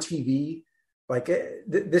Ghani on TV.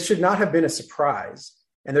 This should not have been a surprise,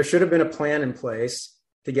 and there should have been a plan in place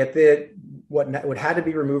to get what had to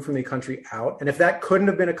be removed from the country out. And if that couldn't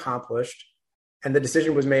have been accomplished and the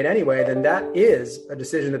decision was made anyway, then that is a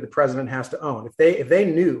decision that the president has to own. If they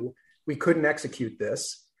knew we couldn't execute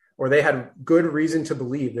this, or they had good reason to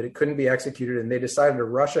believe that it couldn't be executed and they decided to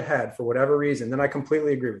rush ahead for whatever reason, then I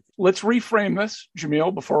completely agree with you. Let's reframe this,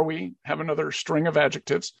 Jamil, before we have another string of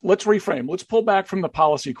adjectives. Let's reframe. Let's pull back from the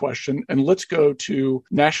policy question and let's go to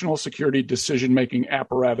national security decision-making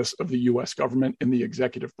apparatus of the U.S. government in the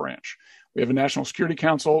executive branch. We have a National Security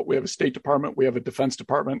Council, we have a State Department, we have a Defense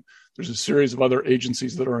Department. There's a series of other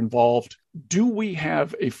agencies that are involved. Do we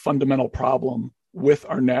have a fundamental problem with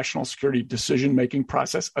our national security decision-making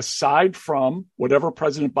process, aside from whatever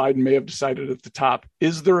President Biden may have decided at the top?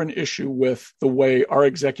 Is there an issue with the way our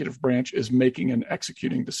executive branch is making and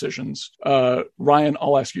executing decisions? Ryan,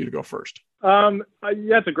 I'll ask you to go first.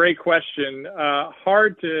 That's a great question.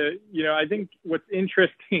 Hard to, I think what's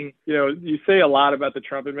interesting, you say a lot about the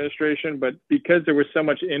Trump administration, but because there was so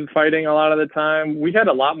much infighting a lot of the time, we had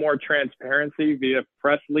a lot more transparency via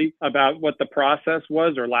press leak about what the process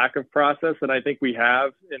was or lack of process that I think we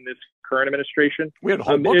have in this current administration. We had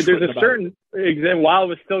whole books there's a certain example while it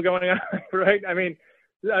was still going on, right?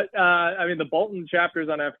 The Bolton chapters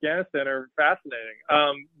on Afghanistan are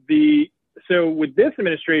fascinating. So with this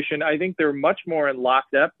administration, I think they're much more in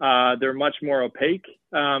lockstep. They're much more opaque.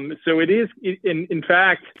 So it is, in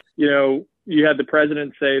fact, you had the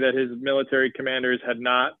president say that his military commanders had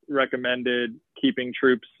not recommended keeping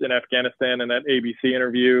troops in Afghanistan in that ABC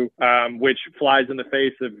interview, which flies in the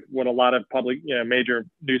face of what a lot of public, major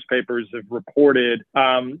newspapers have reported,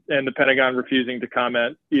 and the Pentagon refusing to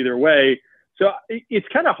comment either way. So it's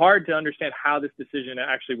kind of hard to understand how this decision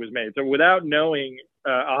actually was made. So without knowing,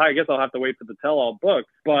 I guess I'll have to wait for the tell-all book.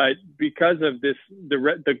 But because of this,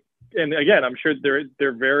 and again, I'm sure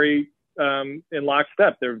they're very in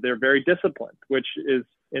lockstep. They're very disciplined, which is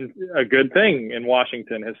a good thing in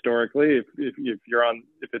Washington historically, if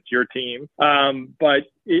it's your team. But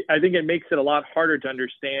I think it makes it a lot harder to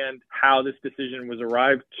understand how this decision was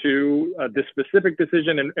arrived to, this specific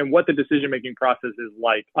decision, and what the decision-making process is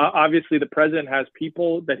like. Obviously, the president has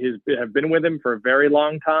people that have been with him for a very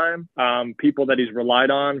long time, people that he's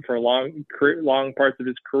relied on for long parts of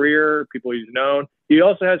his career, people he's known. He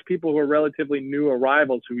also has people who are relatively new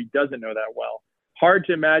arrivals who he doesn't know that well. Hard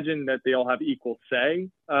to imagine that they all have equal say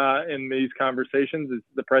in these conversations.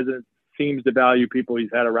 The president seems to value people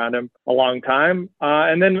he's had around him a long time.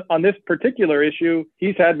 And then on this particular issue,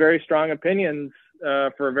 he's had very strong opinions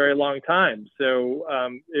for a very long time. So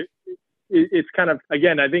it's kind of,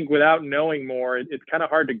 again, I think without knowing more, it's kind of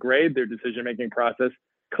hard to grade their decision-making process.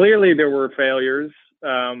 Clearly, there were failures,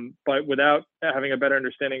 but without having a better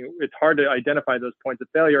understanding, it's hard to identify those points of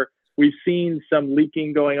failure. We've seen some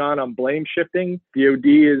leaking going on blame shifting. DOD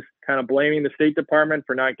is kind of blaming the State Department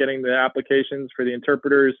for not getting the applications for the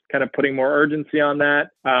interpreters, kind of putting more urgency on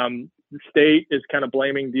that. The state is kind of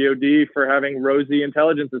blaming DOD for having rosy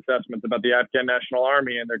intelligence assessments about the Afghan National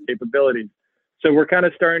Army and their capabilities. So we're kind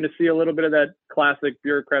of starting to see a little bit of that classic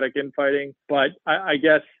bureaucratic infighting. But I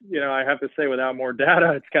guess, I have to say without more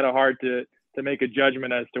data, it's kind of hard to make a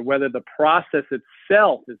judgment as to whether the process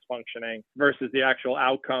itself is functioning versus the actual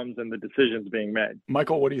outcomes and the decisions being made.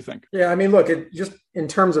 Michael, what do you think? Yeah, look, just in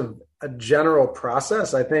terms of a general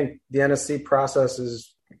process, I think the NSC process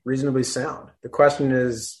is reasonably sound. The question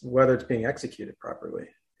is whether it's being executed properly.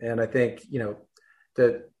 And I think,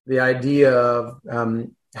 the idea of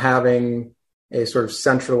having a sort of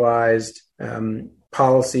centralized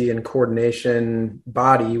policy and coordination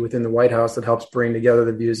body within the White House that helps bring together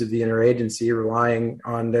the views of the interagency, relying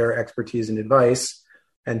on their expertise and advice,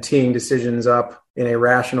 and teeing decisions up in a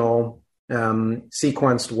rational,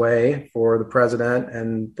 sequenced way for the president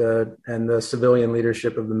and the civilian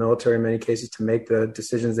leadership of the military in many cases to make the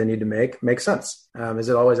decisions they need to make makes sense. Is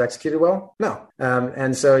it always executed well? No.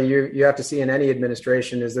 And so you have to see in any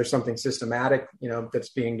administration, is there something systematic,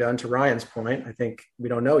 that's being done? To Ryan's point, I think we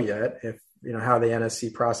don't know yet if how the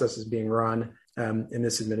NSC process is being run in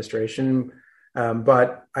this administration.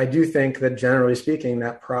 But I do think that generally speaking,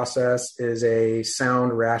 that process is a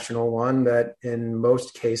sound, rational one that in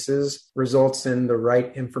most cases results in the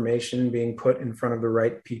right information being put in front of the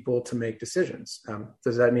right people to make decisions.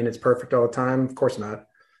 Does that mean it's perfect all the time? Of course not.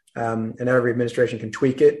 And every administration can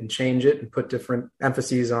tweak it and change it and put different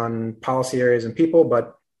emphases on policy areas and people.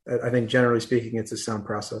 But I think generally speaking, it's a sound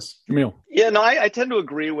process. Jamil. Yeah, no, I tend to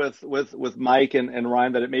agree with Mike and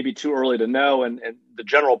Ryan that it may be too early to know. And the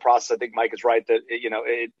general process, I think Mike is right that,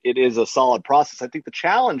 it is a solid process. I think the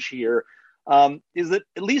challenge here is that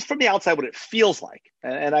at least from the outside, what it feels like,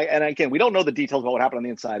 and again, we don't know the details about what happened on the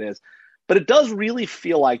inside is, but it does really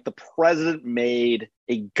feel like the president made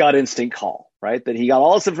a gut instinct call, right? That he got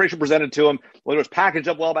all this information presented to him, whether it was packaged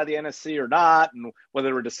up well by the NSC or not, and whether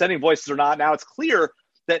there were dissenting voices or not. Now it's clear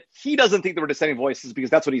that he doesn't think there were dissenting voices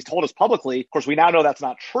because that's what he's told us publicly. Of course, we now know that's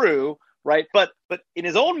not true, right? But in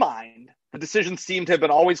his own mind, the decision seemed to have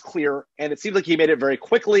been always clear, and it seems like he made it very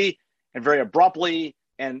quickly and very abruptly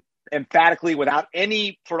and emphatically without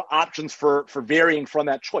any sort of options for varying from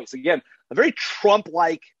that choice. Again, a very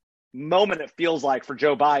Trump-like moment it feels like for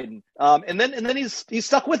Joe Biden. And then he's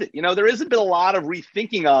stuck with it. There hasn't been a lot of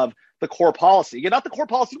rethinking of the core policy. Again, not the core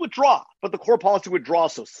policy withdraw, but the core policy withdraw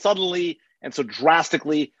so suddenly and so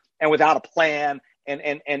drastically and without a plan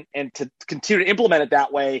and to continue to implement it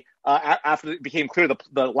that way after it became clear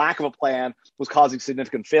the lack of a plan was causing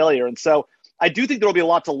significant failure. And so I do think there will be a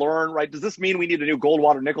lot to learn, right? Does this mean we need a new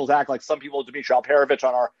Goldwater-Nichols Act like some people, Dmitry Alperovich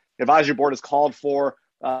on our advisory board has called for?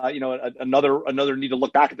 Another need to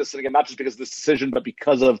look back at this, and again, not just because of this decision, but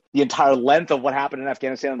because of the entire length of what happened in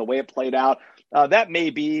Afghanistan and the way it played out. That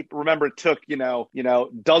may be. Remember, it took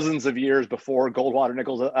dozens of years before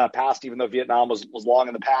Goldwater-Nichols passed, even though Vietnam was long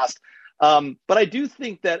in the past. But I do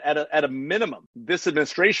think that at a minimum, this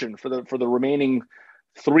administration for the remaining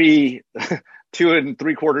 2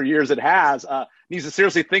 3/4 years it has needs to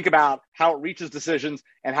seriously think about how it reaches decisions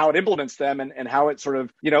and how it implements them and how it sort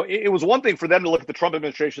of, it was one thing for them to look at the Trump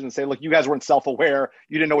administration and say, look, you guys weren't self-aware.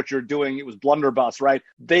 You didn't know what you were doing. It was blunderbuss, right?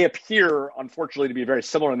 They appear, unfortunately, to be very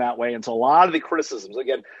similar in that way. And so a lot of the criticisms,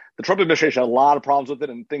 again, the Trump administration had a lot of problems with it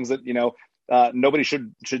and things that, nobody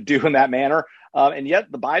should do in that manner. And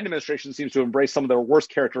yet the Biden administration seems to embrace some of their worst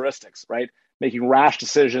characteristics, right? Making rash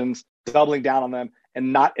decisions, doubling down on them,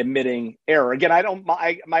 and not admitting error. Again,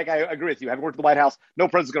 Mike, I agree with you. Having worked at the White House, no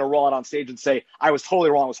president's going to roll out on stage and say, I was totally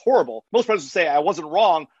wrong, it was horrible. Most presidents say, I wasn't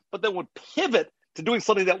wrong, but then would pivot to doing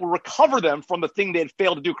something that will recover them from the thing they had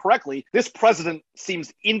failed to do correctly. This president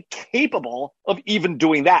seems incapable of even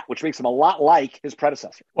doing that, which makes him a lot like his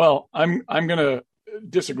predecessor. Well, I'm going to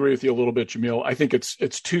disagree with you a little bit, Jamil. I think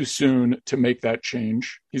it's too soon to make that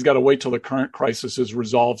change. He's got to wait till the current crisis is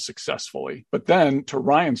resolved successfully. But then to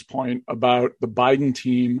Ryan's point about the Biden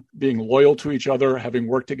team being loyal to each other, having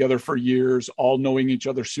worked together for years, all knowing each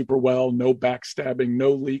other super well, no backstabbing,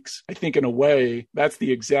 no leaks. I think in a way, that's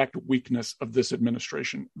the exact weakness of this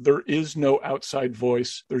administration. There is no outside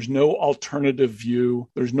voice. There's no alternative view.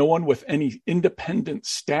 There's no one with any independent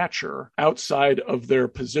stature outside of their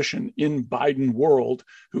position in Biden world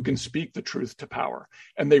who can speak the truth to power.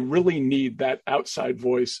 And they really need that outside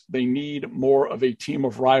voice. They need more of a team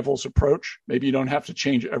of rivals approach. Maybe you don't have to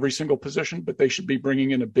change every single position, but they should be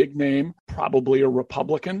bringing in a big name, probably a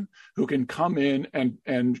Republican, who can come in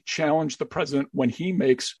and challenge the president when he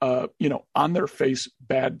makes, on their face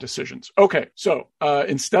bad decisions. Okay, so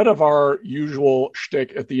instead of our usual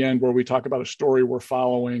shtick at the end where we talk about a story we're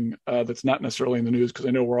following that's not necessarily in the news, because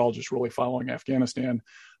I know we're all just really following Afghanistan,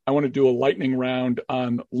 I want to do a lightning round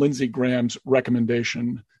on Lindsey Graham's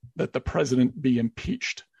recommendation that the president be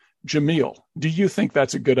impeached. Jamil, do you think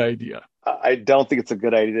that's a good idea? I don't think it's a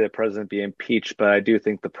good idea that the president be impeached, but I do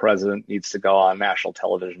think the president needs to go on national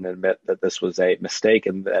television and admit that this was a mistake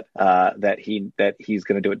and that he's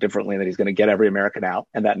going to do it differently and that he's going to get every American out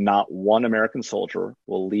and that not one American soldier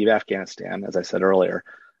will leave Afghanistan, as I said earlier,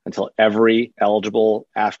 until every eligible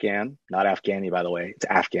Afghan, not Afghani, by the way, it's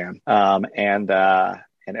Afghan,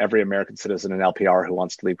 and every American citizen and LPR who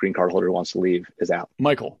wants to leave, green card holder who wants to leave, is out.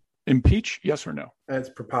 Michael, impeach, yes or no? It's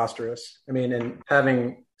preposterous. I mean, and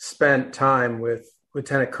having spent time with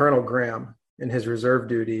Lieutenant Colonel Graham in his reserve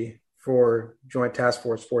duty for Joint Task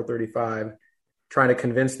Force 435, trying to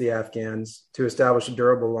convince the Afghans to establish a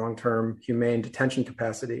durable, long-term, humane detention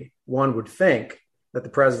capacity, one would think that the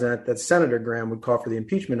president that Senator Graham would call for the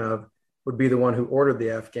impeachment of would be the one who ordered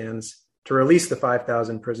the Afghans to release the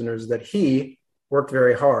 5,000 prisoners that he worked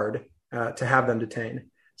very hard to have them detained.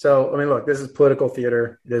 So, I mean, look, this is political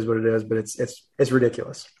theater. It is what it is, but it's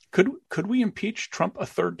ridiculous. Could we impeach Trump a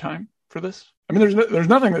third time for this? I mean, there's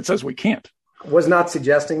nothing that says we can't. I was not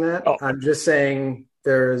suggesting that. Oh. I'm just saying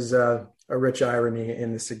there's a rich irony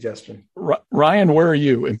in the suggestion. Ryan, where are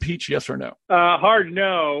you? Impeach, yes or no? Hard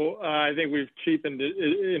no. I think we've cheapened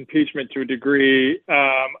impeachment to a degree.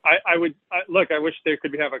 I wish there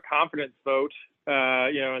could have a confidence vote,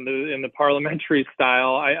 in the parliamentary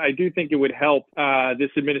style. I do think it would help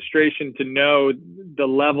this administration to know the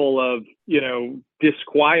level of,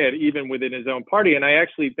 disquiet even within his own party. And I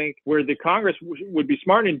actually think where the Congress would be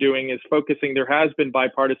smart in doing is focusing. There has been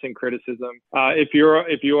bipartisan criticism. If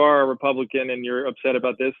you are a Republican and you're upset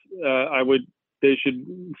about this, they should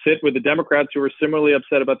sit with the Democrats who are similarly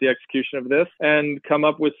upset about the execution of this and come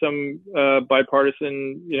up with some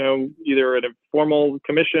bipartisan, either an informal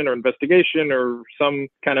commission or investigation or some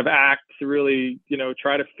kind of act to really,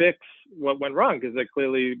 try to fix what went wrong, because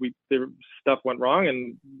clearly the stuff went wrong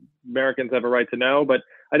and Americans have a right to know. But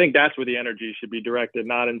I think that's where the energy should be directed,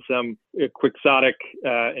 not in some quixotic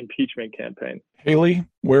impeachment campaign. Haley,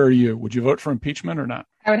 where are you? Would you vote for impeachment or not?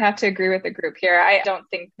 I would have to agree with the group here. I don't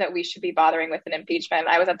think that we should be bothering with an impeachment.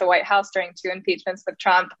 I was at the White House during 2 impeachments with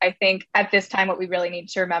Trump. I think at this time, what we really need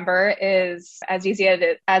to remember is, as easy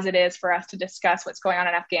as it is for us to discuss what's going on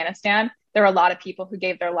in Afghanistan, there are a lot of people who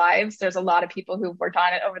gave their lives. There's a lot of people who've worked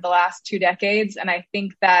on it over the last 2 decades. And I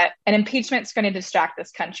think that an impeachment is going to distract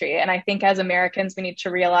this country. And I think as Americans, we need to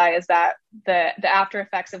realize that the after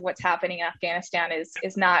effects of what's happening in Afghanistan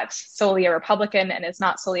is not solely a Republican and it's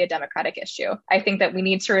not solely a Democratic issue. I think that we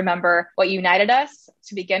need to remember what united us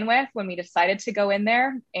to begin with when we decided to go in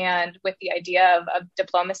there, and with the idea of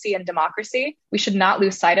diplomacy and democracy. We should not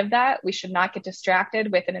lose sight of that. We should not get distracted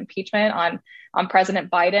with an impeachment on President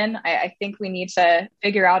Biden. I think we need to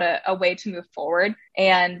figure out a way to move forward.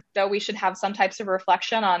 And though we should have some types of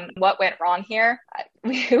reflection on what went wrong here,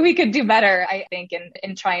 we could do better, I think,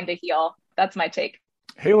 in trying to heal. That's my take.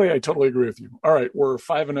 Haley, I totally agree with you. All right, we're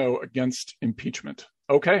 5-0 against impeachment.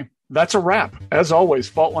 Okay, that's a wrap. As always,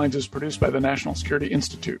 Fault Lines is produced by the National Security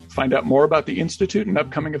Institute. Find out more about the Institute and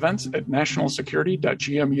upcoming events at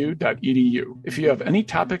nationalsecurity.gmu.edu. If you have any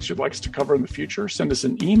topics you'd like us to cover in the future, send us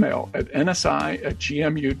an email at nsi@gmu.edu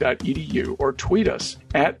or tweet us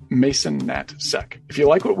at MasonNatSec. If you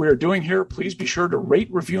like what we are doing here, please be sure to rate,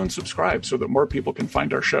 review, and subscribe so that more people can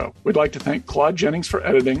find our show. We'd like to thank Claude Jennings for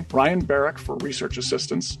editing, Ryan Barrick for research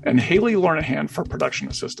assistance, and Haley Lornahan for production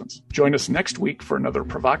assistance. Join us next week for another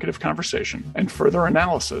provocative conversation and further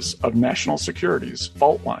analysis of national security's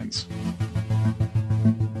fault lines.